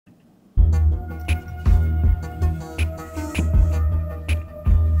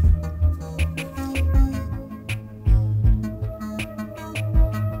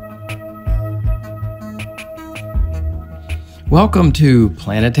Welcome to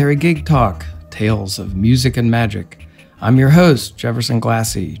Planetary Gig Talk, Tales of Music and Magic. I'm your host, Jefferson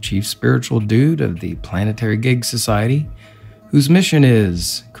Glassy, Chief Spiritual Dude of the Planetary Gig Society, whose mission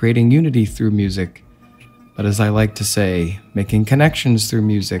is creating unity through music, but as I like to say, making connections through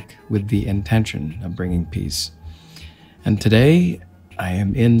music with the intention of bringing peace. And today, I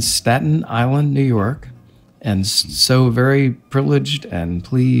am in Staten Island, New York, and so very privileged and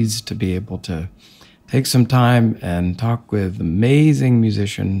pleased to be able to take some time and talk with amazing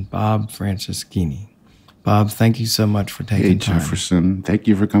musician Bob Franceschini. Bob, thank you so much for taking time. Hey, Jefferson. Thank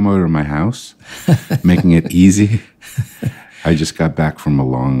you for coming over to my house, making it easy. I just got back from a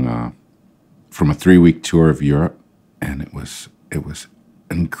 3-week tour of Europe, and it was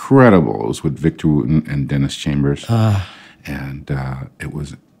incredible. It was with Victor Wooten and Dennis Chambers, and it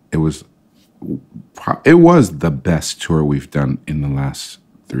was the best tour we've done in the last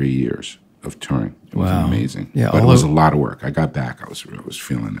 3 years of touring. It was amazing. Yeah, but it was a lot of work. I got back. I was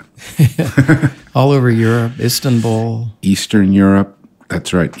feeling it. All over Europe, Istanbul. Eastern Europe.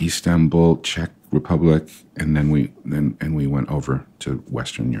 That's right. Istanbul, Czech Republic, and then we went over to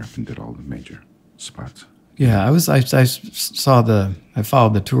Western Europe and did all the major spots. Yeah, I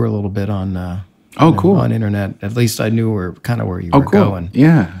followed the tour a little bit on cool. on internet. At least I knew where you were going.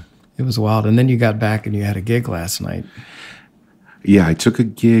 Yeah. It was wild. And then you got back and you had a gig last night. Yeah, I took a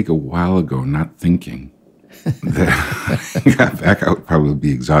gig a while ago, not thinking that I got back, I would probably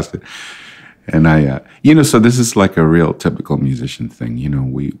be exhausted. And so this is like a real typical musician thing.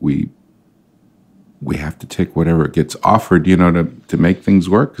 We have to take whatever gets offered, to make things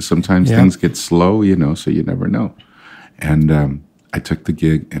work. Because sometimes things get slow, so you never know. And I took the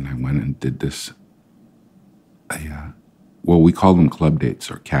gig and I went and did this. We call them club dates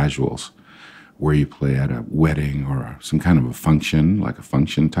or casuals, where you play at a wedding or some kind of a function, like a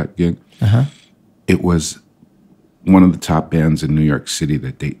function type gig. Uh-huh. It was one of the top bands in New York City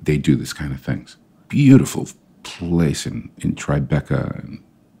that they do this kind of things. Beautiful place in Tribeca,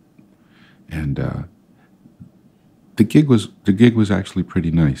 and the gig was actually pretty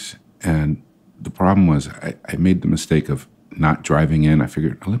nice. And the problem was I made the mistake of not driving in. I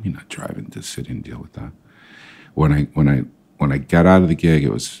figured, let me not drive in to sit and deal with that. When I got out of the gig, it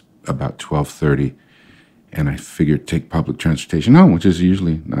was about 12:30, and I figured take public transportation home, which is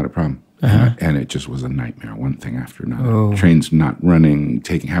usually not a problem. Uh-huh. And it just was a nightmare, one thing after another. Oh. Trains not running,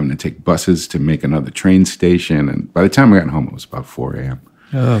 having to take buses to make another train station, and by the time I got home, it was about 4 a.m.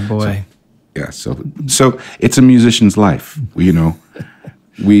 Oh boy! So it's a musician's life. We're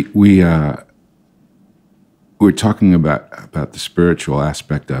talking about the spiritual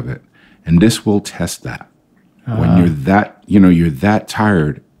aspect of it, and this will test that. When you're that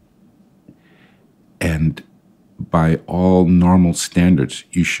tired, and by all normal standards,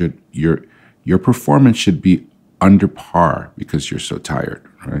 your performance should be under par because you're so tired,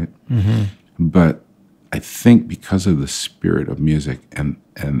 right? Mm-hmm. But I think because of the spirit of music and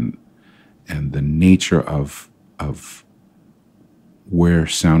the nature of where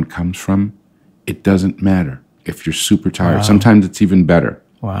sound comes from, it doesn't matter if you're super tired. Wow. Sometimes it's even better.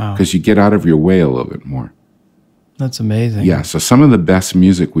 Wow! Because you get out of your way a little bit more. That's amazing. Yeah, so some of the best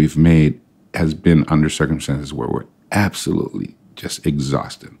music we've made has been under circumstances where we're absolutely just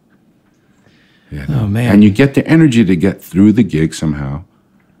exhausted. Oh, man. And you get the energy to get through the gig somehow.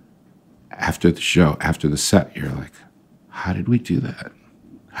 After the show, after the set, you're like, how did we do that?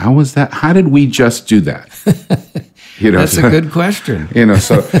 How was that? How did we just do that? That's a good question.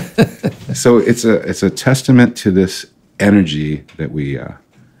 So it's a testament to this energy that we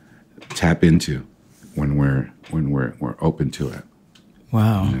tap into when we're open to it.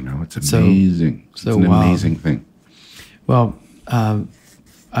 Wow. It's amazing. It's an amazing thing. Well, I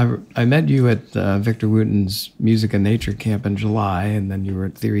met you at Victor Wooten's Music and Nature Camp in July, and then you were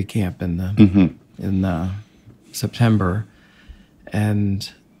at Theory Camp in September,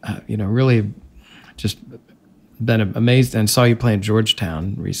 and really just been amazed, and saw you play in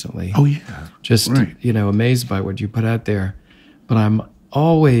Georgetown recently. Oh yeah, just right. Amazed by what you put out there. But I'm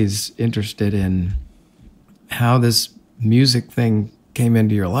always interested in how this music thing came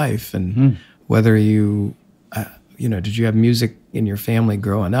into your life, and whether you, did you have music in your family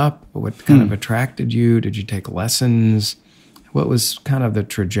growing up? What kind of attracted you? Did you take lessons? What was kind of the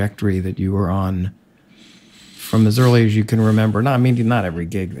trajectory that you were on from as early as you can remember? Not every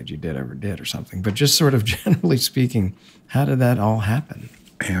gig that you ever did or something, but just sort of generally speaking, how did that all happen?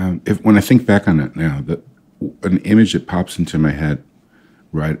 When I think back on it now, an image that pops into my head,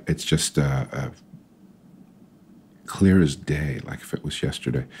 right? It's just clear as day, like if it was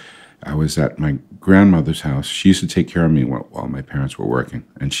yesterday. I was at my grandmother's house. She used to take care of me while my parents were working,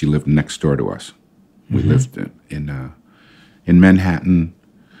 and she lived next door to us. We lived in Manhattan,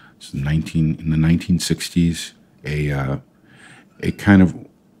 in the 1960s, a kind of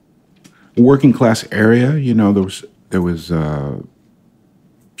working class area. You know, there was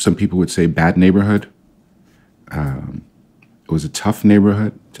some people would say bad neighborhood. It was a tough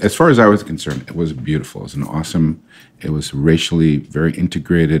neighborhood. As far as I was concerned, it was beautiful. It was it was racially very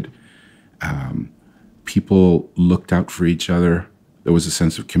integrated. People looked out for each other. There was a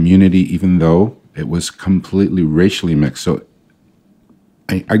sense of community, even though it was completely racially mixed. So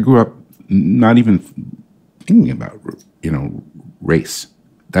I grew up not even thinking about, race.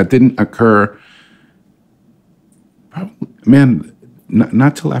 That didn't occur,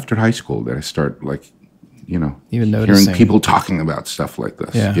 not till after high school that I started, even noticing. hearing people talking about stuff like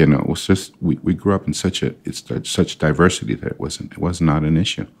this. Yeah. It was just, we grew up in such diversity that it was not an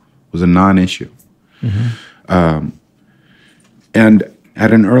issue. It was a non-issue. Mm-hmm. And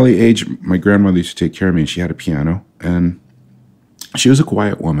at an early age, my grandmother used to take care of me, and she had a piano, and she was a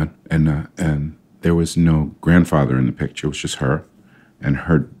quiet woman, and there was no grandfather in the picture. It was just her and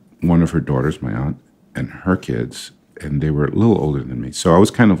one of her daughters, my aunt, and her kids, and they were a little older than me. So I was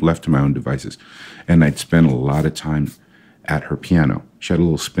kind of left to my own devices, and I'd spend a lot of time at her piano. She had a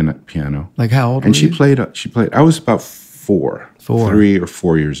little spinet piano. Like how old and were you? She played, I was about 3 or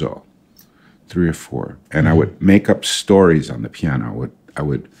 4 years old. 3 or 4. And I would make up stories on the piano. I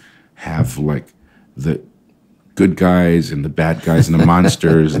would have like the good guys and the bad guys and the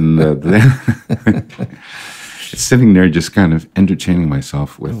monsters and the sitting there just kind of entertaining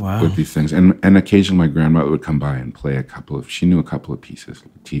myself with these things. And occasionally my grandmother would come by and play she knew a couple of pieces,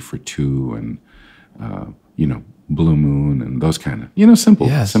 like Tea for Two and, Blue Moon and those kind of, simple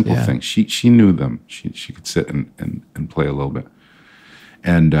things. She knew them. She could sit and play a little bit.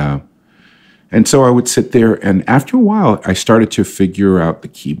 And so I would sit there, and after a while, I started to figure out the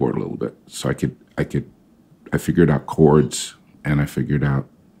keyboard a little bit. So I figured out chords, and I figured out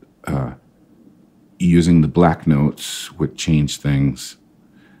using the black notes would change things.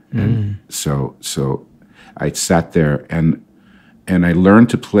 And so I sat there, and I learned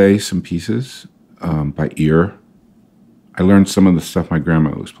to play some pieces by ear. I learned some of the stuff my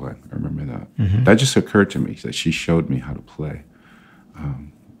grandmother was playing. I remember that. Mm-hmm. That just occurred to me, that she showed me how to play.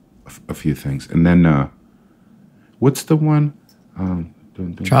 A few things. And then, what's the one?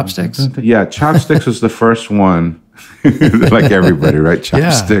 Chopsticks? Yeah, Chopsticks was the first one. Like everybody, right?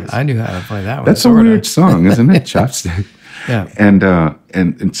 Chopsticks. Yeah, I knew how to play that one. That's a weird song, isn't it? Chopstick. Yeah.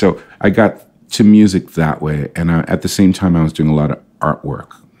 And so I got to music that way. And at the same time, I was doing a lot of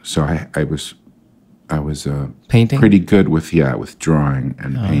artwork. So I was painting? Pretty good with drawing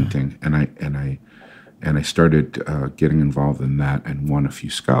and painting. And I started getting involved in that and won a few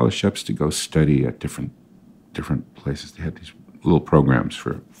scholarships to go study at different places. They had these little programs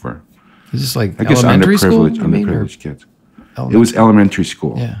for Is this like I guess elementary school? underprivileged kids. It was elementary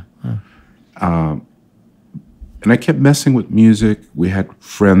school. Yeah. Huh. And I kept messing with music. We had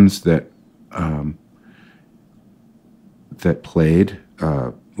friends that played,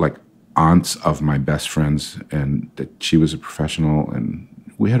 like aunts of my best friends, and that she was a professional, and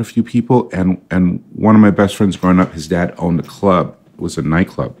we had a few people, and one of my best friends growing up, his dad owned a club. It was a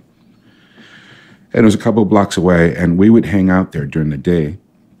nightclub. And it was a couple of blocks away, and we would hang out there during the day.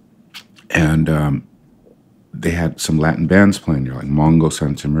 And they had some Latin bands playing there, like Mongo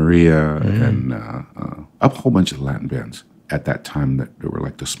Santa Maria and a whole bunch of Latin bands at that time that they were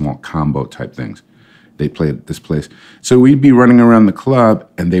like the small combo type things. They played at this place. So we'd be running around the club,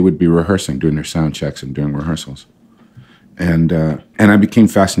 and they would be rehearsing, doing their sound checks and doing rehearsals. And I became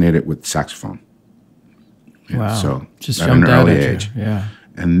fascinated with saxophone. Wow! So just at an jumped out early at age, you. Yeah.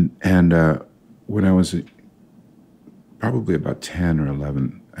 And when I was probably about 10 or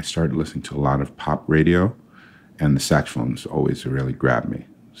 11, I started listening to a lot of pop radio, and the saxophones always really grabbed me.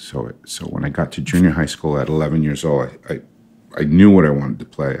 So when I got to junior high school at 11 years old, I knew what I wanted to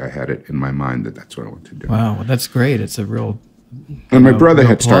play. I had it in my mind that that's what I wanted to do. Wow, well, that's great. It's a real. And my brother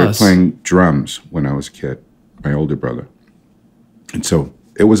had started playing drums when I was a kid. My older brother. And so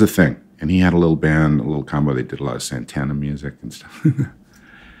it was a thing. And he had a little band, a little combo. They did a lot of Santana music and stuff.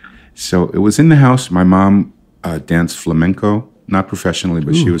 So it was in the house. My mom danced flamenco, not professionally,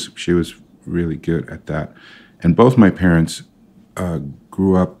 but she was really good at that. And both my parents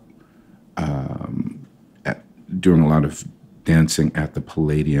grew up doing a lot of dancing at the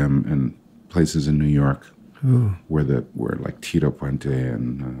Palladium and places in New York where like Tito Puente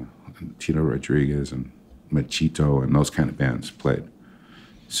and Tito Rodriguez and Machito and those kind of bands played.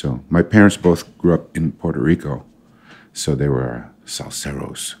 So my parents both grew up in Puerto Rico, so they were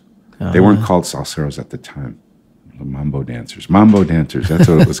salseros. They weren't called salseros at the time. Mambo dancers. Mambo dancers, that's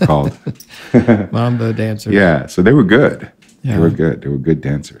what it was called. Mambo dancers. Yeah, so they were good. Yeah. They were good. They were good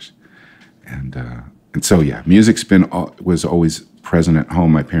dancers. And so, yeah, music's was always present at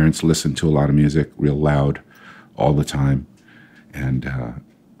home. My parents listened to a lot of music real loud all the time. And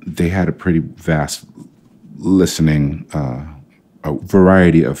they had a pretty vast listening, a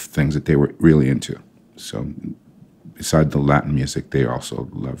variety of things that they were really into. So besides the Latin music, they also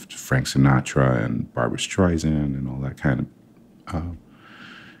loved Frank Sinatra and Barbra Streisand and all that kind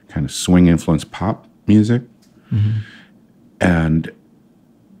of swing influenced pop music. Mm-hmm. And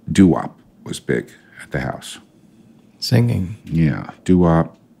doo-wop was big at the house. Singing. Yeah,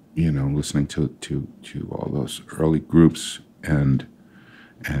 doo-wop, listening to all those early groups, and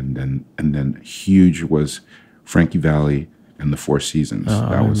then huge was Frankie Valli and the Four Seasons. Oh,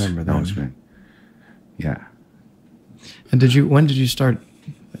 I remember that. That was big. Yeah. And when did you start?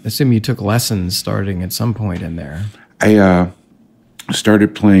 I assume you took lessons starting at some point in there. I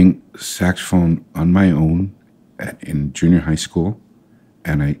started playing saxophone on my own in junior high school,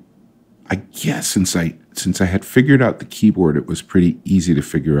 and I guess since I had figured out the keyboard, it was pretty easy to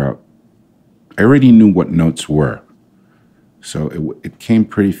figure out. I already knew what notes were, so it came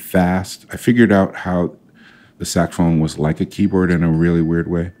pretty fast. I figured out how the saxophone was like a keyboard in a really weird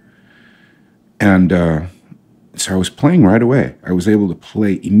way, and so I was playing right away. I was able to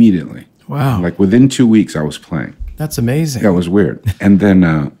play immediately. Wow! Like within 2 weeks, I was playing. That's amazing. That was weird. And then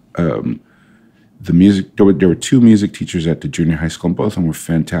the music. There were two music teachers at the junior high school, and both of them were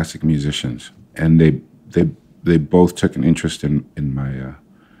fantastic musicians. And they both took an interest in my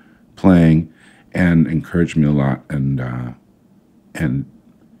playing and encouraged me a lot. And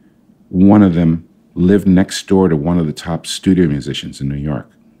one of them lived next door to one of the top studio musicians in New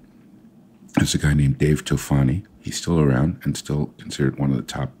York. There's a guy named Dave Tofani. He's still around and still considered one of the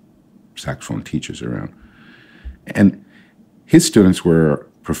top saxophone teachers around. And his students were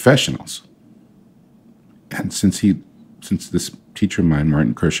professionals. And since this teacher of mine,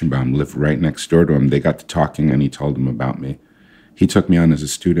 Martin Kirschenbaum, lived right next door to him, they got to talking and he told them about me. He took me on as a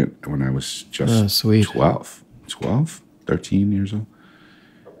student when I was just 12, 13 years old.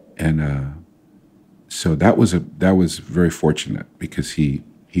 And so that was very fortunate because he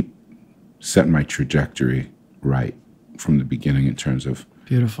set my trajectory right from the beginning in terms of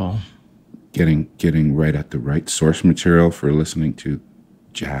beautiful getting right at the right source material for listening to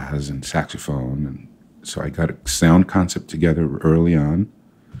jazz and saxophone. And so I got a sound concept together early on.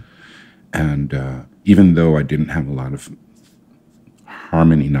 And even though I didn't have a lot of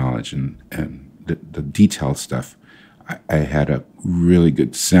harmony knowledge and the detailed stuff, I had a really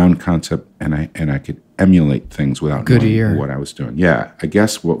good sound concept, and I could emulate things without knowing what I was doing. Yeah, I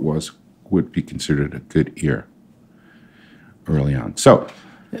guess what would be considered a good ear early on. So,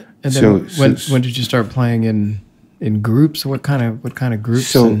 and then when did you start playing in groups? What kind of groups?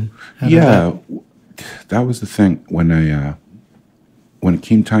 So that was the thing when it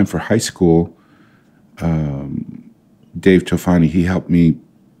came time for high school. Dave Tofani, he helped me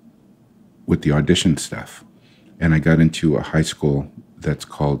with the audition stuff, and I got into a high school that's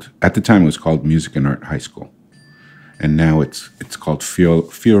called, at the time it was called Music and Art High School. And now it's called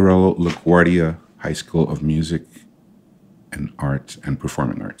Fiorello LaGuardia High School of Music and Arts and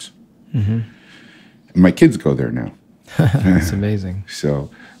Performing Arts. Mm-hmm. My kids go there now. That's amazing. So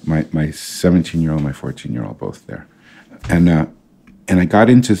my 17-year-old, my 14-year-old, both there, and I got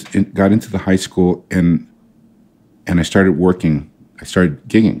into the high school and I started working. I started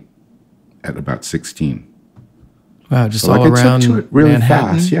gigging at about 16. Wow, just so all around to it really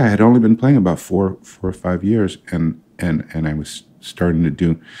Manhattan? Fast. Yeah, I had only been playing about four or 5 years, and I was starting to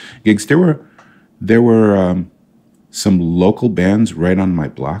do gigs. There were some local bands right on my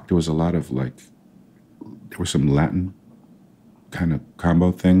block. There was a lot of there were some Latin kind of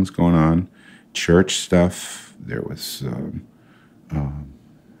combo things going on, church stuff. There was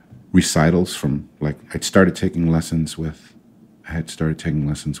recitals from I had started taking lessons with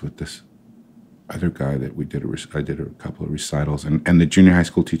this other guy that I did a couple of recitals, and the junior high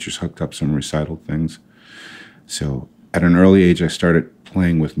school teachers hooked up some recital things. So at an early age, I started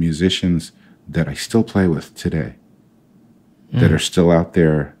playing with musicians that I still play with today, that are still out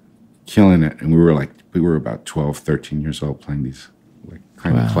there killing it. And we were about 12, 13 years old playing these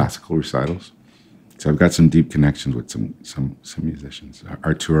kind of classical recitals. So I've got some deep connections with some musicians.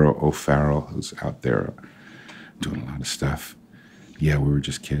 Arturo O'Farrell, who's out there doing a lot of stuff. Yeah, we were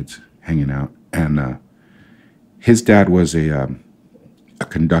just kids hanging out. And his dad was a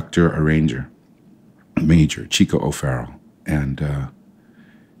conductor, arranger, major, Chico O'Farrell. And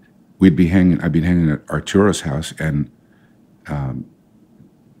I'd be hanging at Arturo's house, and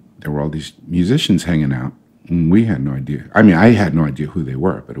there were all these musicians hanging out. And we had no idea. I mean, I had no idea who they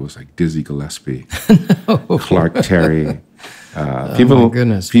were, but it was like Dizzy Gillespie, Clark Terry, My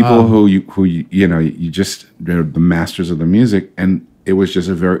goodness. People who you know, they're the masters of the music, and it was just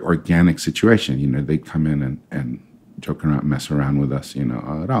a very organic situation. You know, they'd come in and joke around, mess around with us. You know,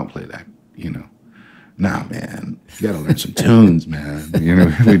 oh, don't play that. You know, nah, man, you got to learn some tunes, man. You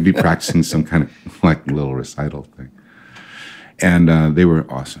know, we'd be practicing some kind of like little recital thing, and they were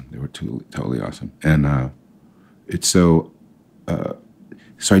awesome. They were totally awesome, and it's so.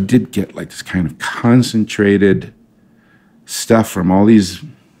 So I did get like this kind of concentrated stuff from all these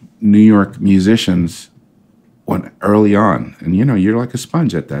New York musicians early on, and you know, you're like a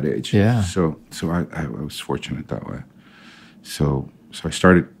sponge at that age. Yeah. So I was fortunate that way. So I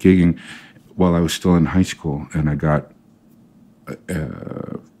started gigging while I was still in high school, and I got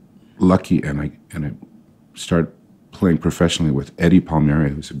lucky, and I started playing professionally with Eddie Palmieri,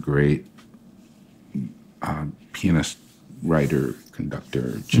 who's a great pianist, writer,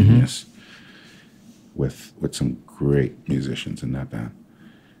 conductor, genius, with some great musicians in that band.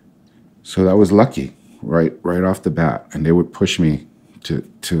 So that was lucky, right off the bat, and they would push me to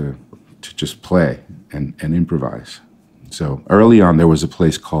just play and improvise. So early on, there was a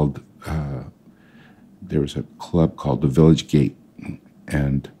place called there was a club called the Village Gate,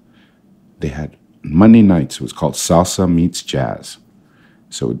 and they had Monday nights. It was called Salsa Meets Jazz.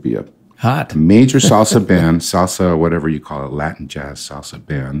 So it would be a major salsa band, salsa, whatever you call it, Latin jazz salsa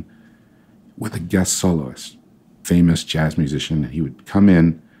band, with a guest soloist, famous jazz musician. He would come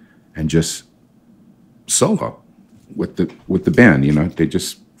in and just solo with the band. You know, they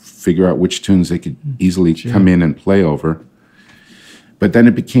just figure out which tunes they could easily come in and play over. But then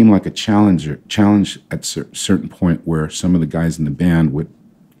it became like a challenge at a certain point where some of the guys in the band would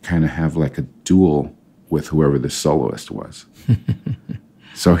kind of have like a duel with whoever the soloist was.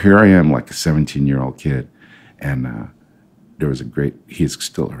 So here I am, like a 17-year-old kid, and there was he's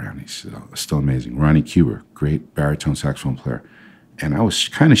still around, he's still amazing, Ronnie Cuber, great baritone saxophone player. And I was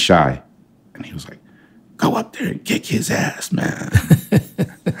kind of shy, and he was like, go up there and kick his ass, man.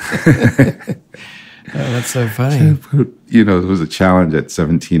 Oh, that's so funny. You know, it was a challenge at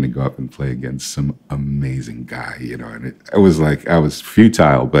 17 to go up and play against some amazing guy, you know, and it was like, I was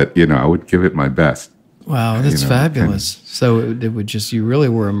futile, but, you know, I would give it my best. Wow, that's fabulous. So it would just, you really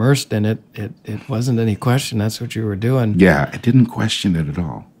were immersed in it. It wasn't any question. That's what you were doing. Yeah, I didn't question it at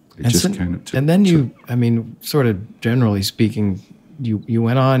all. It just kind of took. And then I mean, sort of generally speaking, you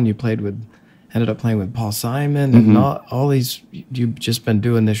went on, ended up playing with Paul Simon and all these, you've just been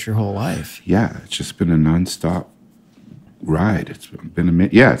doing this your whole life. Yeah, it's just been a nonstop ride. It's been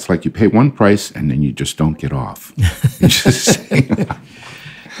amazing. Yeah, it's like you pay one price and then you just don't get off. You just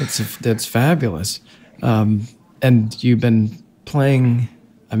That's fabulous. And you've been playing,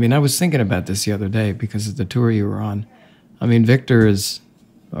 I mean, I was thinking about this the other day because of the tour you were on. I mean, Victor is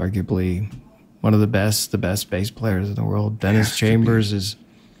arguably one of the best bass players in the world. Dennis Chambers is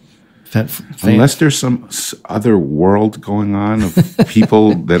unless there's some other world going on of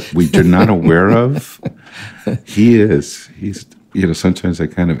people that we're not aware of, he's, you know, sometimes I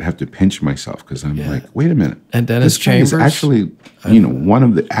kind of have to pinch myself because I'm like, wait a minute. And Dennis Chambers is actually, you know, one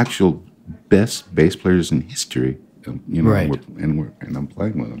of the actual best bass players in history, you know, right. and I'm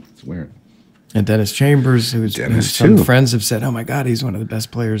playing with him. It's weird. And Dennis Chambers, who's some friends have said, oh my God, he's one of the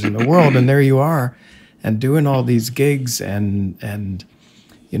best players in the world. And there you are, and doing all these gigs and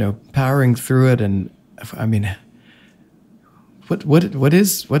you know, powering through it. And I mean, what's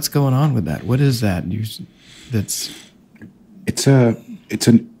going on with that? What is that? It's an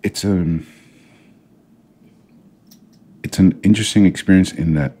interesting experience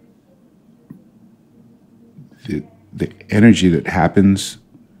in that the energy that happens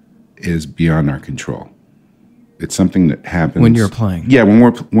is beyond our control. It's something that happens when you're playing. Yeah,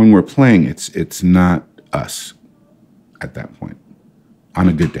 when we're playing, it's not us at that point. On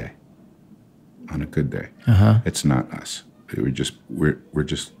a good day, it's not us. We're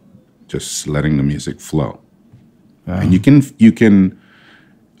just letting the music flow, and you can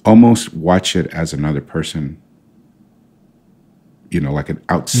almost watch it as another person. You know, like an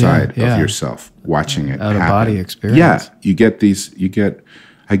outside of yourself watching it out happen. of body experience. Yeah, you get.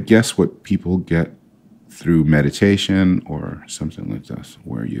 I guess what people get through meditation or something like this,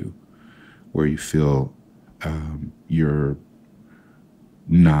 where you feel you're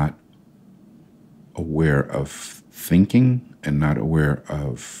not aware of thinking and not aware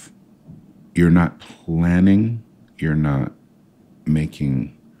of, you're not planning, you're not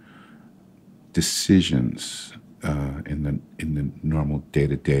making decisions in the normal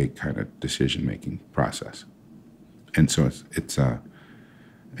day-to-day kind of decision-making process. And so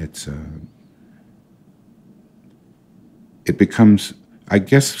it becomes, I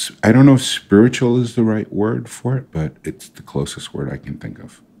guess, I don't know if spiritual is the right word for it, but it's the closest word I can think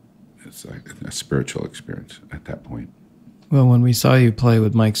of. It's like a spiritual experience at that point. Well, when we saw you play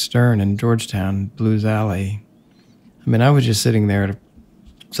with Mike Stern in Georgetown, Blues Alley, I mean, I was just sitting there at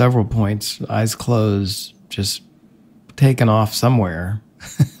several points, eyes closed, just taken off somewhere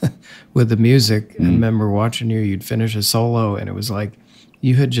with the music. And I remember watching you, you'd finish a solo, and it was like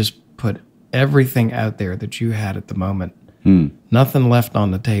you had just put everything out there that you had at the moment. Nothing left on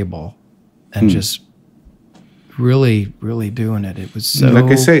the table, and just really, really doing it. It was so like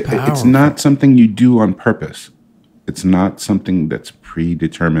I say, powerful. It's not something you do on purpose. It's not something that's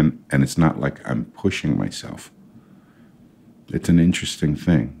predetermined, and it's not like I'm pushing myself. It's an interesting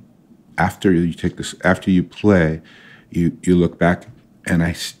thing. After you take this, after you play, you look back, and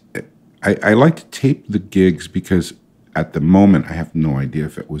I like to tape the gigs because at the moment, I have no idea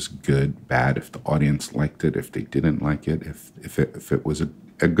if it was good, bad, if the audience liked it, if they didn't like it, if it was a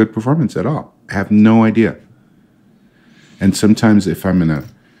good performance at all. I have no idea. And sometimes if I'm in a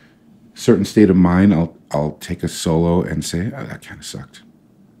certain state of mind, I'll take a solo and say, oh, that kind of sucked.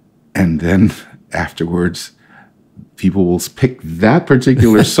 And then afterwards, people will pick that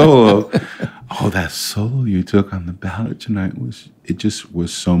particular solo. Oh, that solo you took on the ballad tonight it just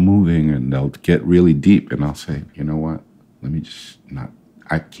was so moving, and they'll get really deep, and I'll say, you know what? Let me just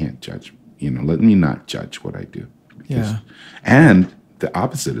I can't judge, let me not judge what I do. Yeah. And the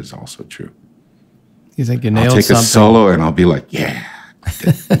opposite is also true. You think you nailed I'll take something? a solo and I'll be like, yeah,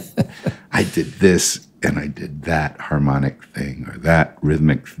 I did this and I did that harmonic thing or that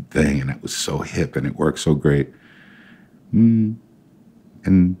rhythmic thing, and it was so hip and it worked so great. And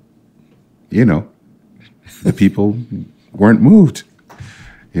the people weren't moved.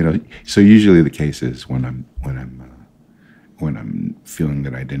 So usually the case is when I'm feeling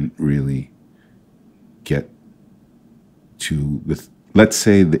that I didn't really get to let's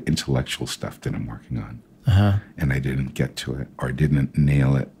say the intellectual stuff that I'm working on, and I didn't get to it or didn't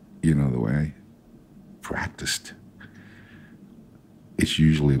nail it, the way I practiced. It's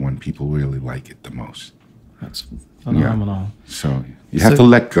usually when people really like it the most. That's phenomenal. Yeah. So you have to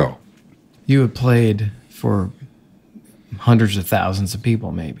let go. You have played for hundreds of thousands of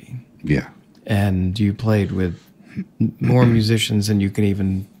people, maybe. Yeah. And you played with more musicians than you can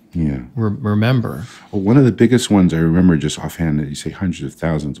even remember. Well, one of the biggest ones I remember just offhand, that you say hundreds of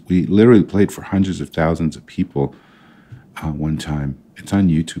thousands. We literally played for hundreds of thousands of people one time. It's on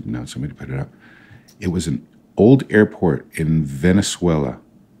YouTube now. Somebody put it up. It was an old airport in Venezuela,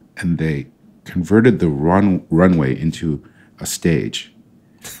 and they converted the runway into a stage.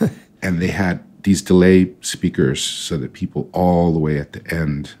 And they had these delay speakers so that people all the way at the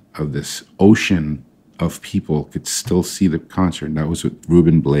end of this ocean of people could still see the concert. And that was with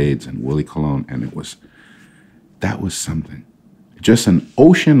Ruben Blades and Willie Colon, and that was something. Just an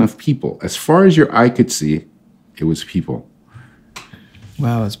ocean of people. As far as your eye could see, it was people.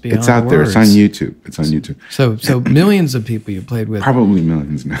 Wow, it's beyond It's out there. It's on YouTube. It's on YouTube. So millions of people you played with. Probably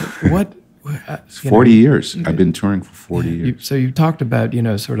millions now. What? It's 40 years. I've been touring for 40 years. So you talked about,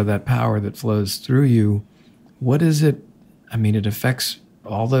 sort of that power that flows through you. What is it? I mean, it affects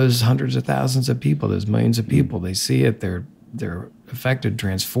all those hundreds of thousands of people, those millions of people. They see it. They're affected,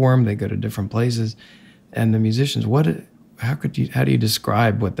 transformed. They go to different places. And the musicians, how do you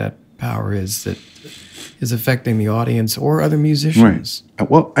describe what that power is that is affecting the audience or other musicians? Right.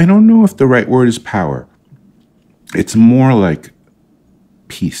 Well, I don't know if the right word is power. It's more like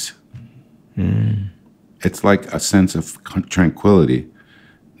peace. It's like a sense of tranquility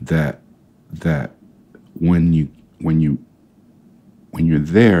that when you're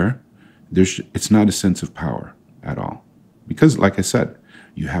there, it's not a sense of power at all, because, like I said,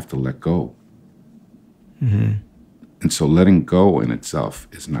 you have to let go, and so letting go in itself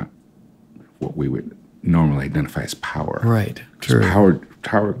is not what we would normally identify as power. Right. True.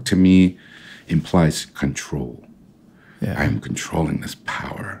 Power to me implies control. Yeah. I'm controlling this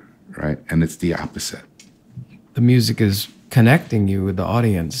power. Right, and it's the opposite. The music is connecting you with the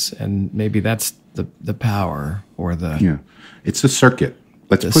audience, and maybe that's the power or the... Yeah, it's a circuit.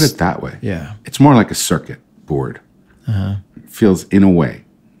 Let's put it that way. Yeah. It's more like a circuit board. It feels in a way.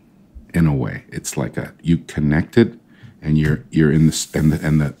 It's like you connected, and you're in this, and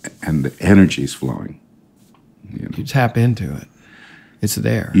the energy is flowing. You tap into it. It's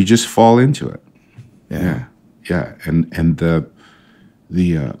there. You just fall into it. Yeah. Yeah. And the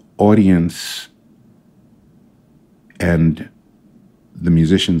audience and the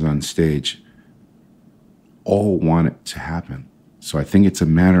musicians on stage all want it to happen. So I think it's a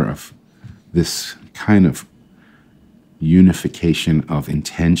matter of this kind of unification of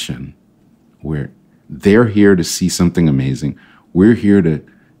intention where they're here to see something amazing. We're here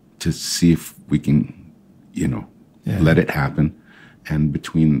to see if we can, let it happen. And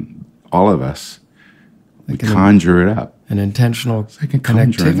between all of us, we conjure it up. An intentional like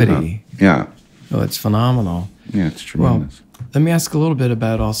connectivity. Yeah. Oh, it's phenomenal. Yeah, it's tremendous. Well, let me ask a little bit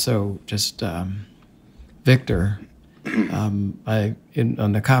about also just Victor. On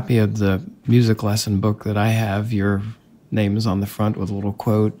the copy of the music lesson book that I have, your name is on the front with a little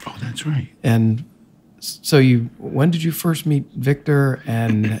quote. Oh, that's right. And so when did you first meet Victor?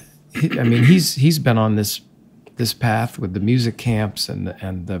 And he's been on this path with the music camps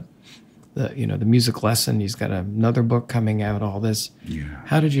and the music lesson. He's got another book coming out, all this. Yeah.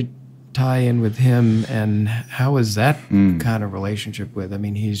 How did you tie in with him, and how is that kind of relationship with?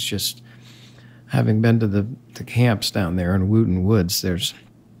 He's just, having been to the camps down there in Wooten Woods, there's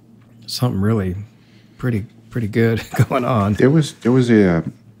something really pretty good going on. There was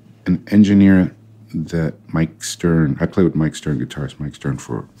an engineer that Mike Stern. I played with Mike Stern, guitarist Mike Stern,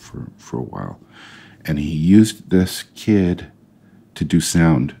 for a while, and he used this kid to do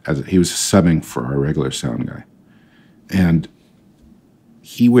sound he was subbing for our regular sound guy, and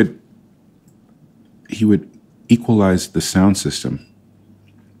he would equalize the sound system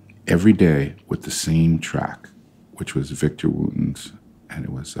every day with the same track, which was Victor Wooten's, and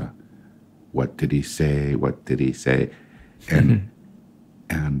it was "What Did He Say? What Did He Say?" And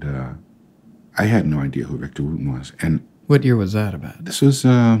I had no idea who Victor Wooten was. And what year was that about? This was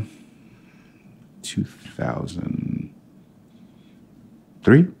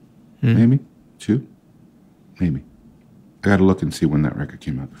 2003, maybe 2, maybe. I got to look and see when that record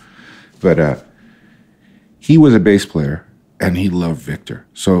came out. But he was a bass player, and he loved Victor.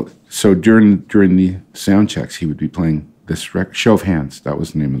 So during the sound checks, he would be playing this record, Show of Hands. That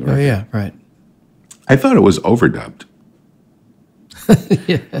was the name of the record. Oh yeah, right. I thought it was overdubbed.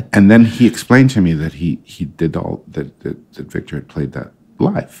 Yeah. And then he explained to me that he did all that Victor had played that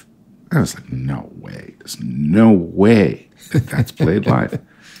live. I was like, no way. There's no way that's played live.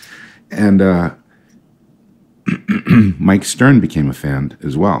 And Mike Stern became a fan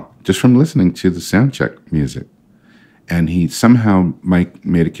as well, just from listening to the soundcheck music. And Mike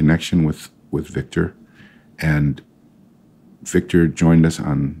made a connection with Victor, and Victor joined us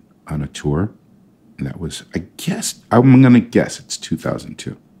on a tour. And that was, I'm going to guess it's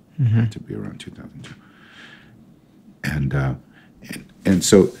 2002. To be around 2002. And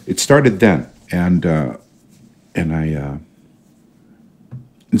so it started then. And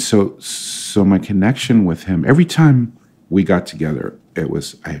so my connection with him, every time we got together, I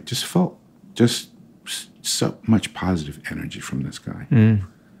just felt so much positive energy from this guy.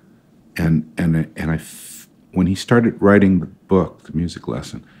 When he started writing the book, the music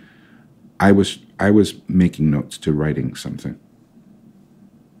lesson, I was making notes to writing something.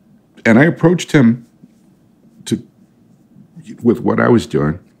 And I approached him with what I was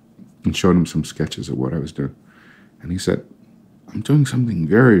doing and showed him some sketches of what I was doing. And he said, I'm doing something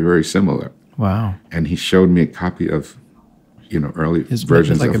very, very similar. Wow. And he showed me a copy of, early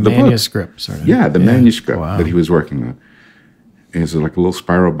versions like of a the book. manuscript, sort of. Yeah, the manuscript Wow. that he was working on. It was like a little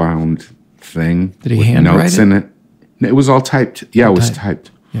spiral bound thing. Did he with handwrite notes it? in it. It was all typed. Yeah, it was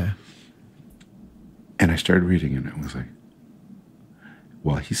typed. Yeah. And I started reading it, and I was like,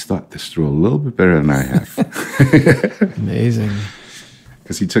 well, he's thought this through a little bit better than I have. Amazing.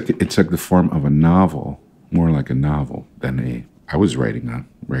 Because it took the form of a novel, more like a novel than I was writing a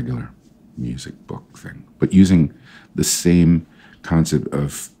regular music book thing, but using the same concept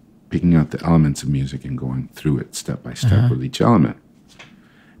of picking out the elements of music and going through it step by step with each element.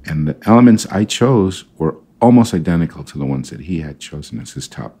 And the elements I chose were almost identical to the ones that he had chosen as his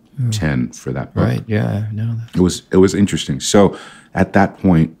top 10 for that book. Right, yeah, I know that. It was interesting. So at that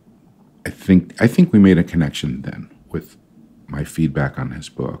point, I think we made a connection then with my feedback on his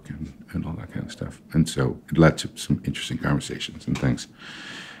book and all that kind of stuff. And so it led to some interesting conversations and things.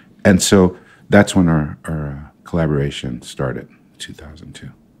 And so that's when our collaboration started,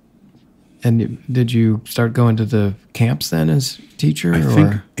 2002. And did you start going to the camps then as teacher? I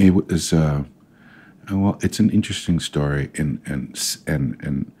think it was, well, it's an interesting story, and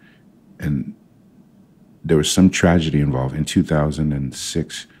there was some tragedy involved. In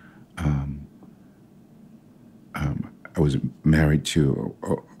 2006, I was married to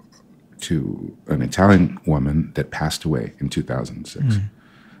an Italian woman that passed away in 2006,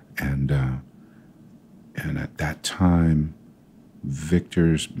 and at that time,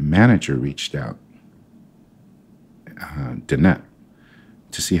 Victor's manager reached out, Danette,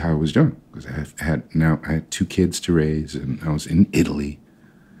 to see how I was doing, because I had 2 kids to raise, and I was in Italy.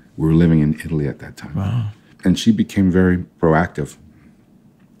 We were living in Italy at that time. Wow. And she became very proactive,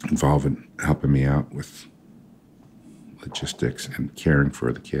 involved in helping me out with logistics and caring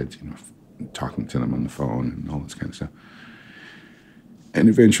for the kids, talking to them on the phone and all this kind of stuff. And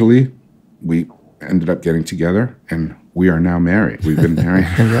eventually, we ended up getting together, and we are now married. We've been married.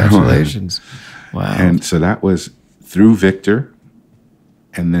 Congratulations. Wow. And so that was through Victor,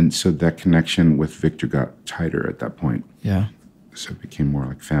 and then so that connection with Victor got tighter at that point. Yeah. So it became more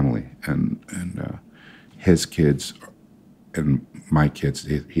like family, and his kids and my kids.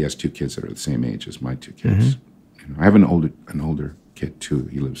 He has two kids that are the same age as my two kids. I have an older kid too.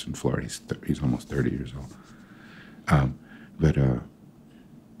 He lives in Florida. He's almost 30 years old.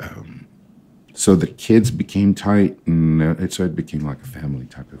 So the kids became tight, and so it became like a family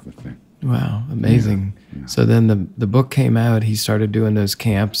type of a thing. Wow, amazing. Yeah. So then the book came out. He started doing those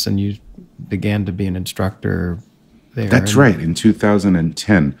camps, and you began to be an instructor there. That's right. In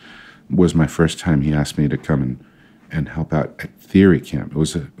 2010 was my first time he asked me to come and help out at theory camp. It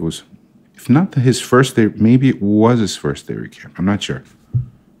was if not his first theory, maybe it was his first theory camp. I'm not sure.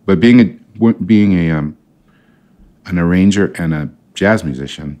 But being an arranger and a jazz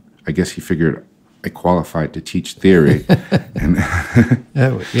musician, I guess he figured I qualified to teach theory. And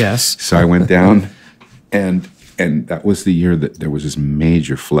yes. So I went down, and that was the year that there was this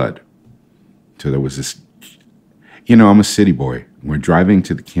major flood. So there was this, I'm a city boy. We're driving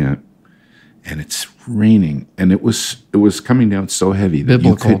to the camp, and it's raining, and it was coming down so heavy that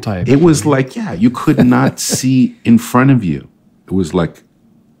biblical type. It was like, you could not see in front of you. It was like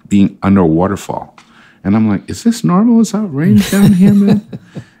being under a waterfall. And I'm like, is this normal? Is that rain down here, man?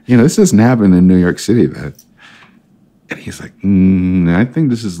 This doesn't happen in New York City. And he's like, I think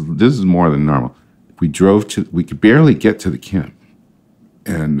this is more than normal. We could barely get to the camp,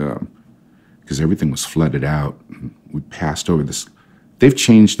 and because everything was flooded out. And we passed over this. They've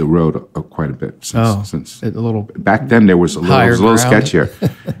changed the road quite a bit since. A little. Back then, there was a little sketchier.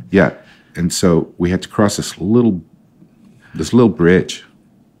 Yeah, and so we had to cross this little bridge,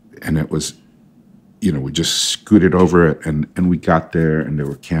 and it was. We just scooted over it, and we got there, and there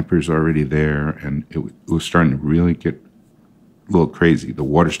were campers already there, and it was starting to really get a little crazy. The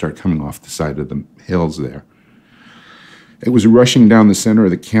water started coming off the side of the hills there. It was rushing down the center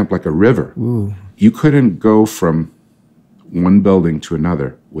of the camp like a river. Ooh. You couldn't go from one building to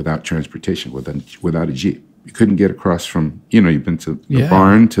another without transportation, without a Jeep. You couldn't get across from, you've been to the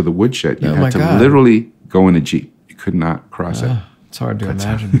barn to the woodshed. You had to literally go in a Jeep. You could not cross it. It's hard to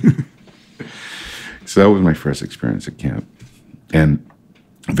imagine. So that was my first experience at camp. And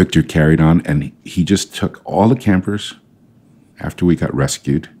Victor carried on, and he just took all the campers. After we got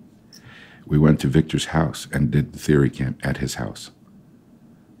rescued, we went to Victor's house and did the theory camp at his house.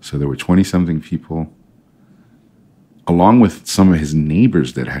 So there were 20-something people, along with some of his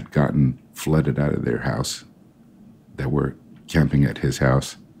neighbors that had gotten flooded out of their house, that were camping at his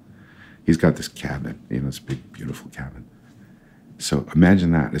house. He's got this cabin, this big, beautiful cabin. So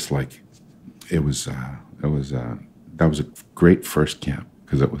imagine that. It's like, that was a great first camp,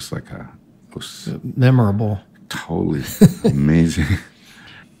 because it was memorable, totally amazing.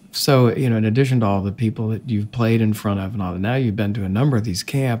 So in addition to all the people that you've played in front of and all that, now you've been to a number of these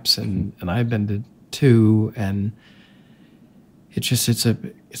camps, and I've been to two, and it's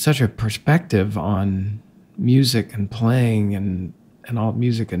such a perspective on music and playing and all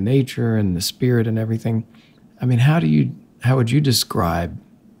music and nature and the spirit and everything. I mean, how would you describe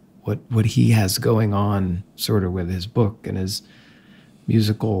what he has going on sort of with his book and his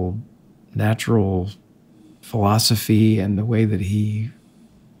musical natural philosophy and the way that he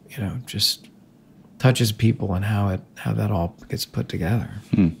just touches people and how that all gets put together?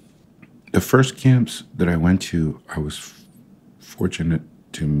 The first camps that I went to, I was fortunate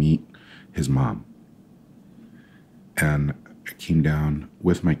to meet his mom, and I came down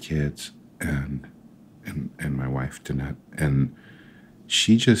with my kids and my wife Danette, and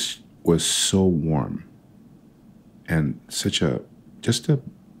she just was so warm and such a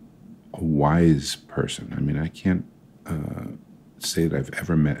wise person. I mean, I can't say that I've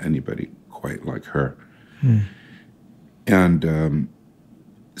ever met anybody quite like her. And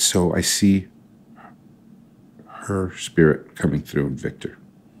so I see her spirit coming through in Victor.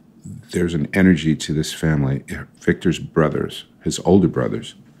 There's an energy to this family. Victor's brothers, his older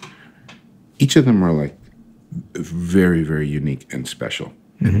brothers, each of them are like very, very unique and special.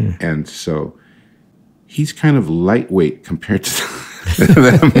 And so he's kind of lightweight compared to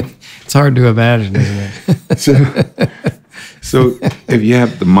them. It's hard to imagine, isn't it? So if you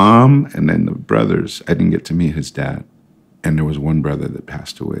have the mom and then the brothers, I didn't get to meet his dad. And there was one brother that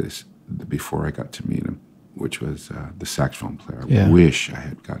passed away before I got to meet him, which was the saxophone player. I wish I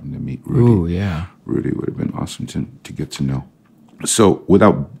had gotten to meet Rudy. Ooh, yeah. Rudy would have been awesome to get to know. So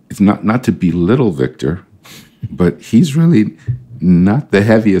it's not to belittle Victor, but he's really not the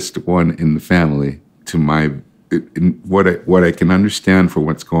heaviest one in the family to what I can understand for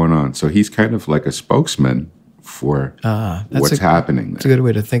what's going on. So he's kind of like a spokesman for what's happening there. That's a good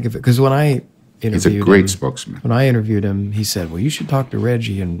way to think of it. Because when I interviewed he's a great spokesman. When I interviewed him, he said, well, you should talk to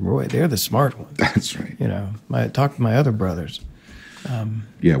Reggie and Roy. They're the smart ones. That's right. Talk to my other brothers.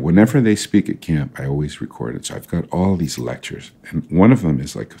 Yeah, whenever they speak at camp, I always record it. So I've got all these lectures. And one of them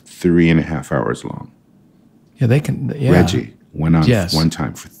is like 3.5 hours long. Yeah, they can. Yeah. Reggie went on one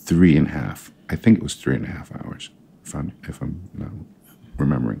time for 3.5. I think it was 3.5 hours, if I'm not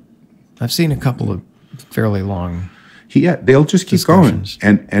remembering. I've seen a couple of fairly long. They'll just keep going,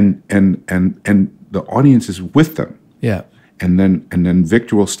 and the audience is with them. Yeah, and then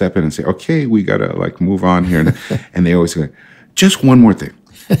Victor will step in and say, "Okay, we gotta move on here," and they always go, "Just one more thing,"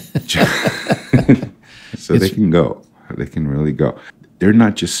 so they can go. They can really go. They're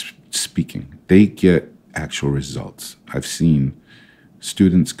not just speaking; they get actual results. I've seen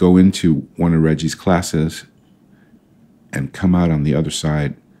students go into one of Reggie's classes and come out on the other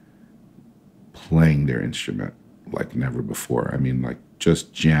side playing their instrument like never before. I mean, like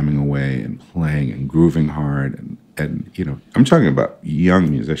just jamming away and playing and grooving hard. And I'm talking about young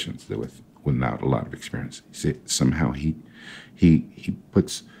musicians without a lot of experience. Somehow he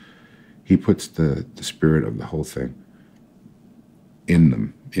puts the spirit of the whole thing in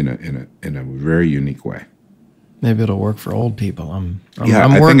them in a very unique way. Maybe it'll work for old people. I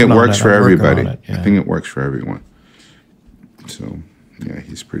think it works for everybody. I think it works for everyone. So yeah,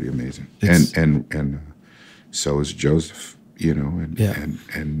 he's pretty amazing. And so is Joseph,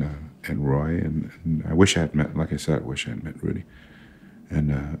 and Roy, and I wish I had met. Like I said, I wish I had met Rudy.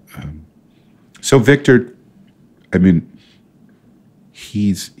 And so Victor, I mean,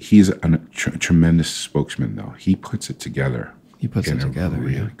 he's a tremendous spokesman, though. He puts it together. He puts it together in a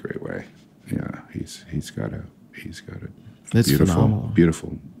really great way. Yeah, he's got a it's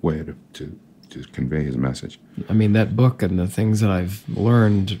beautiful way to convey his message. I mean, that book and the things that I've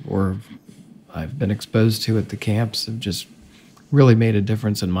learned or I've been exposed to at the camps have just really made a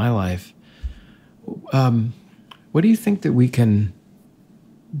difference in my life. What do you think that we can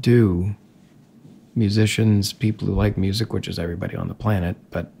do, musicians, people who like music, which is everybody on the planet,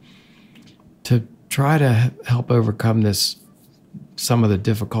 but to try to help overcome some of the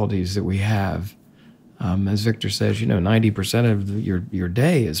difficulties that we have? As Victor says, 90% of your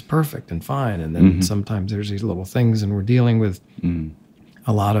day is perfect and fine, and then sometimes there's these little things, and we're dealing with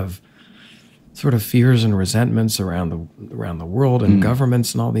a lot of sort of fears and resentments around the world and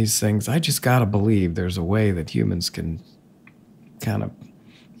governments and all these things. I just got to believe there's a way that humans can kind of,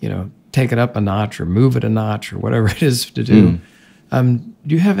 take it up a notch or move it a notch or whatever it is to do. Do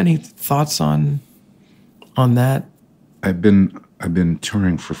you have any thoughts on that? I've been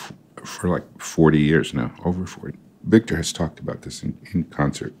touring for like 40 years now, over 40. Victor has talked about this in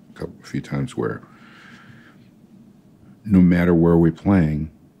concert a few times, where no matter where we're playing,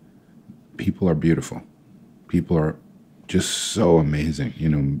 people are beautiful. People are just so amazing,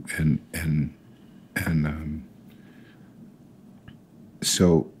 and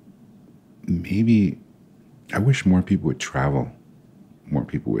so maybe I wish more people would travel, more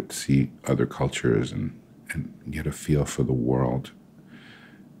people would see other cultures and get a feel for the world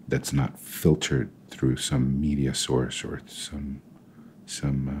that's not filtered through some media source or some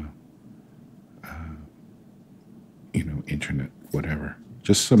internet, whatever.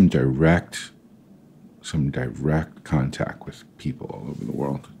 Just some direct contact with people all over the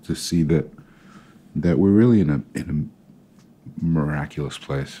world to see that we're really in a miraculous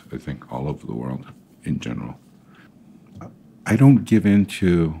place, I think, all over the world in general. I don't give in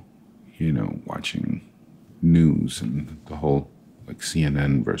to, watching news and the whole like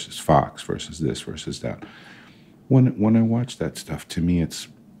CNN versus Fox versus this versus that. When I watch that stuff, to me, it's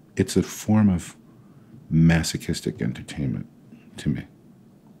a form of masochistic entertainment to me,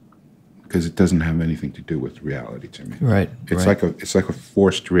 because it doesn't have anything to do with reality to me. Right. It's like a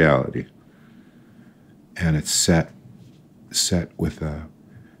forced reality, and it's set with a.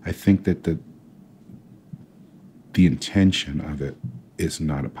 I think that the intention of it is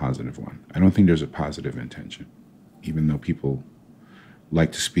not a positive one. I don't think there's a positive intention, even though people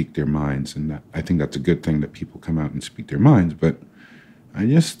like to speak their minds, and I think that's a good thing that people come out and speak their minds. But I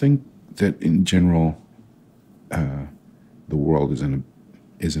just think that in general, the world is in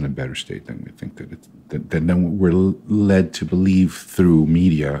a better state than we think than we're led to believe through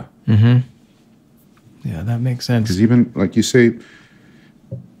media. Mm-hmm. Yeah, that makes sense. Because even like you say,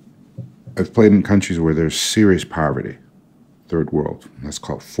 I've played in countries where there's serious poverty, third world. That's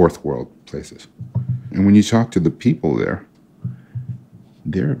called fourth world places. And when you talk to the people there,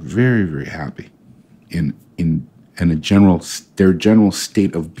 they're very, very happy in and their general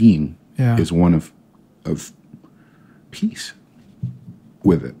state of being is one of peace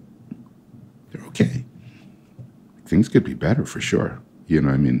with it. They're okay. Things could be better for sure. You know,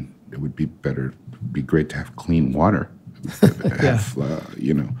 I mean, it would be better. It'd be great to have clean water. Have,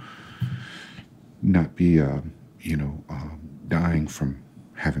 not be, dying from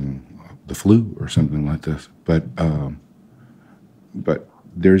having the flu or something like this. But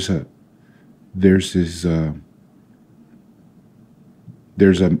there's a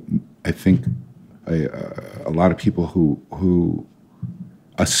I think a lot of people who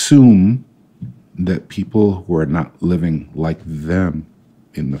assume that people who are not living like them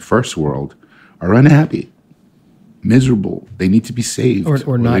in the first world are unhappy, miserable. They need to be saved,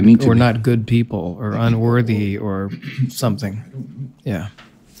 or not good people, or unworthy, or something. Yeah.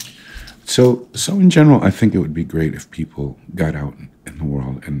 So in general, I think it would be great if people got out in the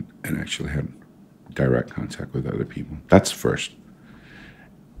world and actually had direct contact with other people. That's first.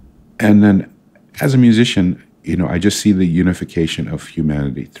 And then, as a musician, I just see the unification of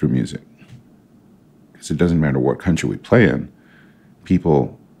humanity through music. Because it doesn't matter what country we play in,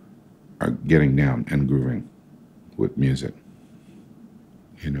 people are getting down and grooving with music.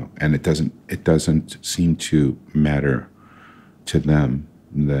 And it doesn't seem to matter to them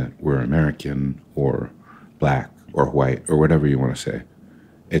that we're American or black or white or whatever you want to say.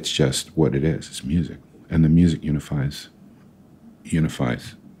 It's just what it is. It's music, and the music unifies.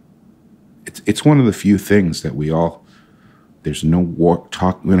 It's one of the few things that there's no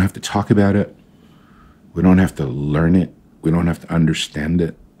talk. We don't have to talk about it. We don't have to learn it. We don't have to understand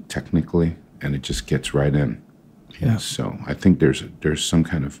it technically, and it just gets right in. Yeah. So I think there's some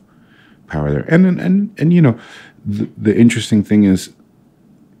kind of power there. And the interesting thing is,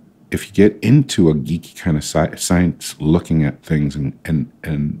 if you get into a geeky kind of science, looking at things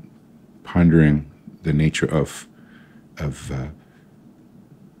and pondering the nature of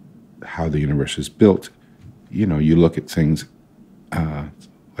how the universe is built, you look at things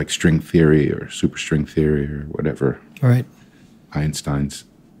like string theory or superstring theory or whatever, right? Einstein's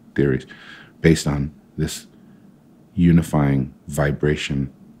theories, based on this unifying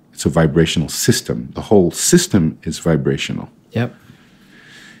vibration. It's a vibrational system. The whole system is vibrational. Yep.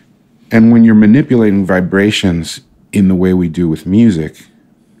 And when you're manipulating vibrations in the way we do with music,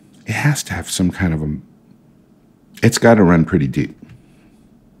 it has to have some kind of it's got to run pretty deep.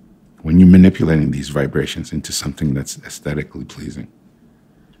 When you're manipulating these vibrations into something that's aesthetically pleasing.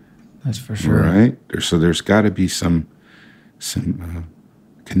 That's for sure. Right? So there's got to be some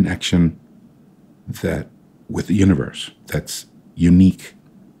connection with the universe that's unique.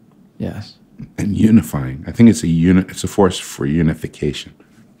 Yes. And unifying. I think it's a force for unification.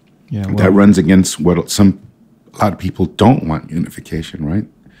 Yeah. Well, that runs against what a lot of people don't want unification, right?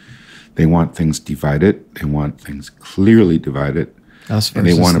 They want things divided. They want things clearly divided. Us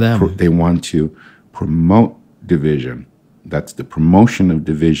versus them. They want to promote division. That's the promotion of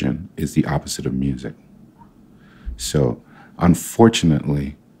division is the opposite of music. So,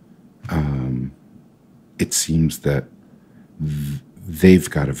 unfortunately, it seems that they've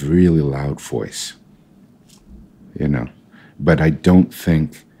got a really loud voice, But I don't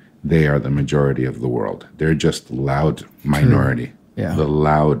think they are the majority of the world. They're just the loud minority. True. Yeah. The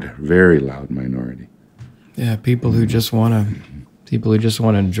loud, very loud minority. Yeah, people who just want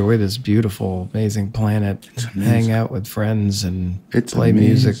to enjoy this beautiful, amazing planet, hang out with friends and play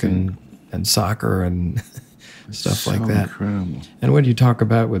music and soccer and stuff like that. Incredible. And what you talk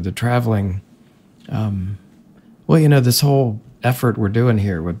about with the traveling, this whole effort we're doing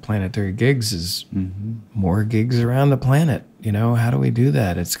here with Planetary Gigs is more gigs around the planet. How do we do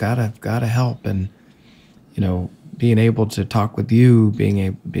that? It's gotta help. And being able to talk with you,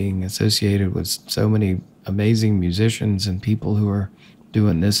 being associated with so many amazing musicians and people who are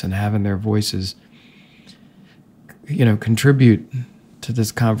doing this and having their voices, contribute to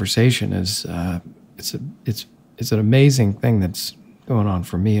this conversation is it's an amazing thing that's going on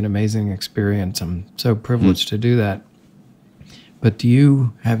for me, an amazing experience. I'm so privileged to do that. But do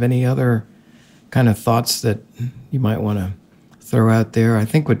you have any other kind of thoughts that you might want to throw out there? I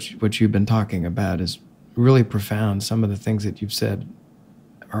think what you've been talking about is really profound. Some of the things that you've said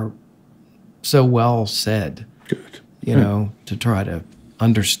are so well said. Good. To try to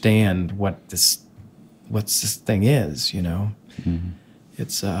understand what this thing is.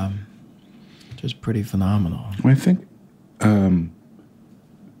 It's just pretty phenomenal. Well, I think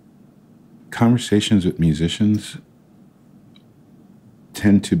conversations with musicians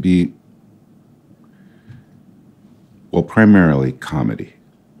tend to be, primarily comedy.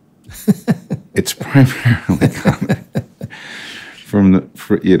 It's primarily comedy.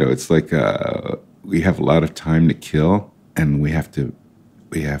 It's like we have a lot of time to kill, and we have to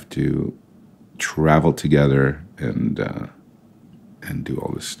travel together and do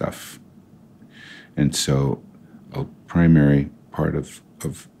all this stuff. And so a primary part of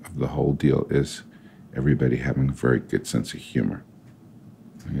the whole deal is everybody having a very good sense of humor,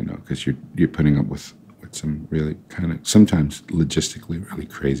 because you're putting up with some really kind of sometimes logistically really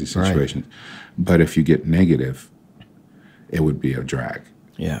crazy situations. Right. But if you get negative, it would be a drag.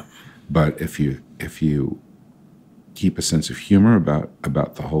 Yeah. But if you keep a sense of humor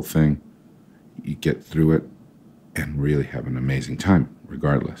about the whole thing, you get through it and really have an amazing time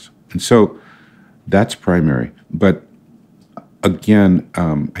regardless. And so that's primary. But again,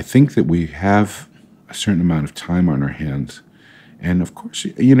 I think that we have a certain amount of time on our hands. And of course,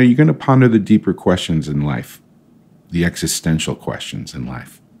 you're going to ponder the deeper questions in life, the existential questions in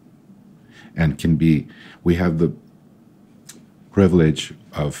life. And we have the privilege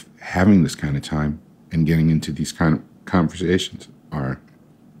of having this kind of time, and getting into these kind of conversations are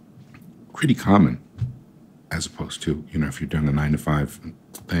pretty common, as opposed to, if you're doing a 9-to-5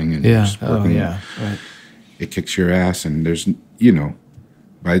 thing and you're just working, right. It kicks your ass, and there's,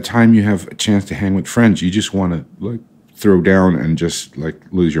 by the time you have a chance to hang with friends, you just want to throw down and just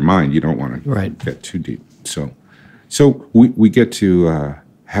lose your mind. You don't want to get too deep. So we get to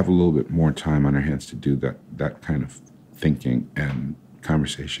have a little bit more time on our hands to do that kind of thinking and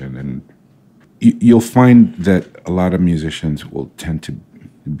conversation. And you'll find that a lot of musicians will tend to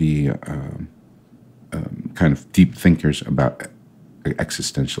be kind of deep thinkers about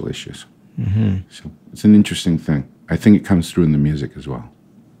existential issues. Mm-hmm. So it's an interesting thing. I think it comes through in the music as well,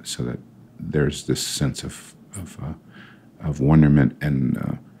 so that there's this sense of wonderment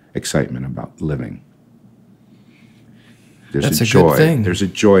and excitement about living. That's a joy. Good thing. There's a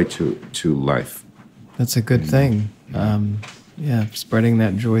joy to life. That's a good thing. Spreading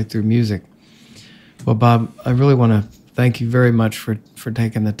that joy through music. Well, Bob, I really want to thank you very much for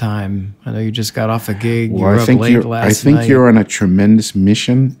taking the time. I know you just got off a gig. Well, I think you're on a tremendous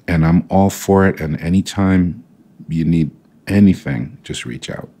mission, and I'm all for it. And anytime you need anything, just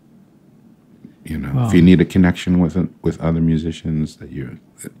reach out. If you need a connection with other musicians that you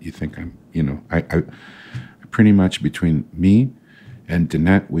think I pretty much, between me and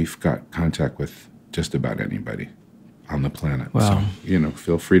Danette, we've got contact with just about anybody on the planet. Wow. So,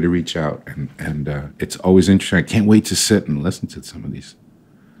 feel free to reach out, and it's always interesting. I can't wait to sit and listen to some of these.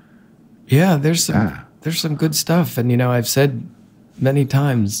 Yeah, there's some good stuff. And, I've said many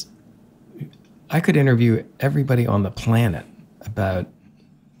times, I could interview everybody on the planet about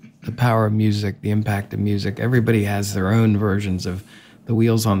the power of music, the impact of music. Everybody has their own versions of the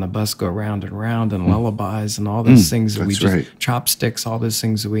wheels on the bus go round and round, and lullabies and all those things that we just, chopsticks, all those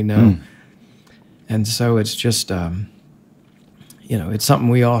things that we know. And so it's just, it's something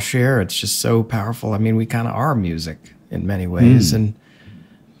we all share. It's just so powerful. I mean, we kind of are music in many ways. And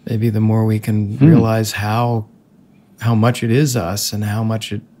maybe the more we can realize how much it is us and how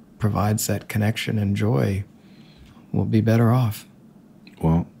much it provides that connection and joy, we'll be better off.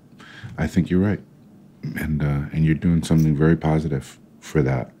 Well, I think you're right, and you're doing something very positive for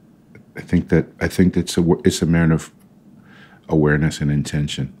that. I think it's a matter of awareness and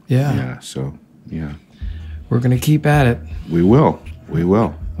intention. Yeah. So we're going to keep at it. We will.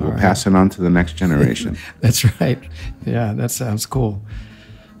 We'll pass it on to the next generation. That's right. Yeah, that sounds cool.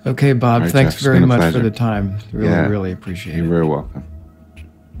 Okay, Bob. Right, thanks very much for the time. Really appreciate it. You're very welcome.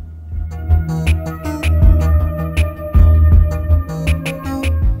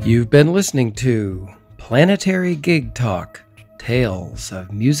 You've been listening to Planetary Gig Talk, Tales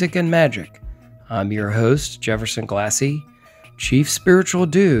of Music and Magic. I'm your host, Jefferson Glassy, Chief Spiritual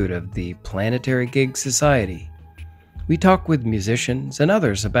Dude of the Planetary Gig Society. We talk with musicians and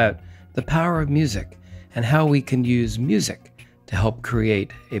others about the power of music and how we can use music to help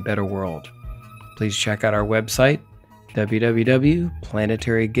create a better world. Please check out our website,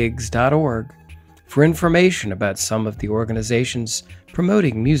 www.planetarygigs.org, for information about some of the organizations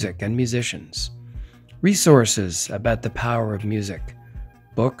promoting music and musicians, resources about the power of music,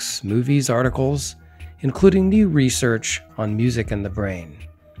 books, movies, articles, including new research on music and the brain.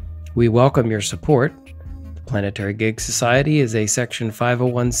 We welcome your support. The Planetary Gig Society is a Section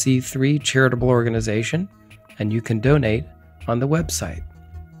 501c3 charitable organization, and you can donate on the website.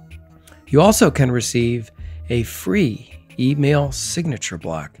 You also can receive a free email signature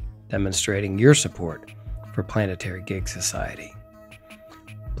block demonstrating your support for Planetary Gig Society.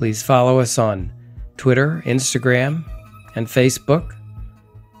 Please follow us on Twitter, Instagram, and Facebook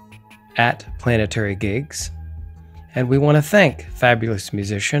at Planetary Gigs. And we want to thank fabulous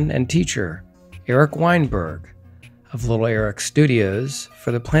musician and teacher Eric Weinberg of Little Eric Studios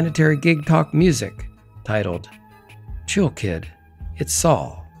for the Planetary Gig Talk music titled Chill Kid, It's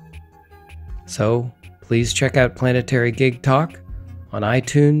Saul. So please check out Planetary Gig Talk on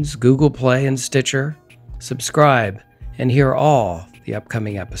iTunes, Google Play, and Stitcher. Subscribe and hear all the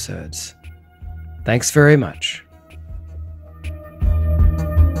upcoming episodes. Thanks very much.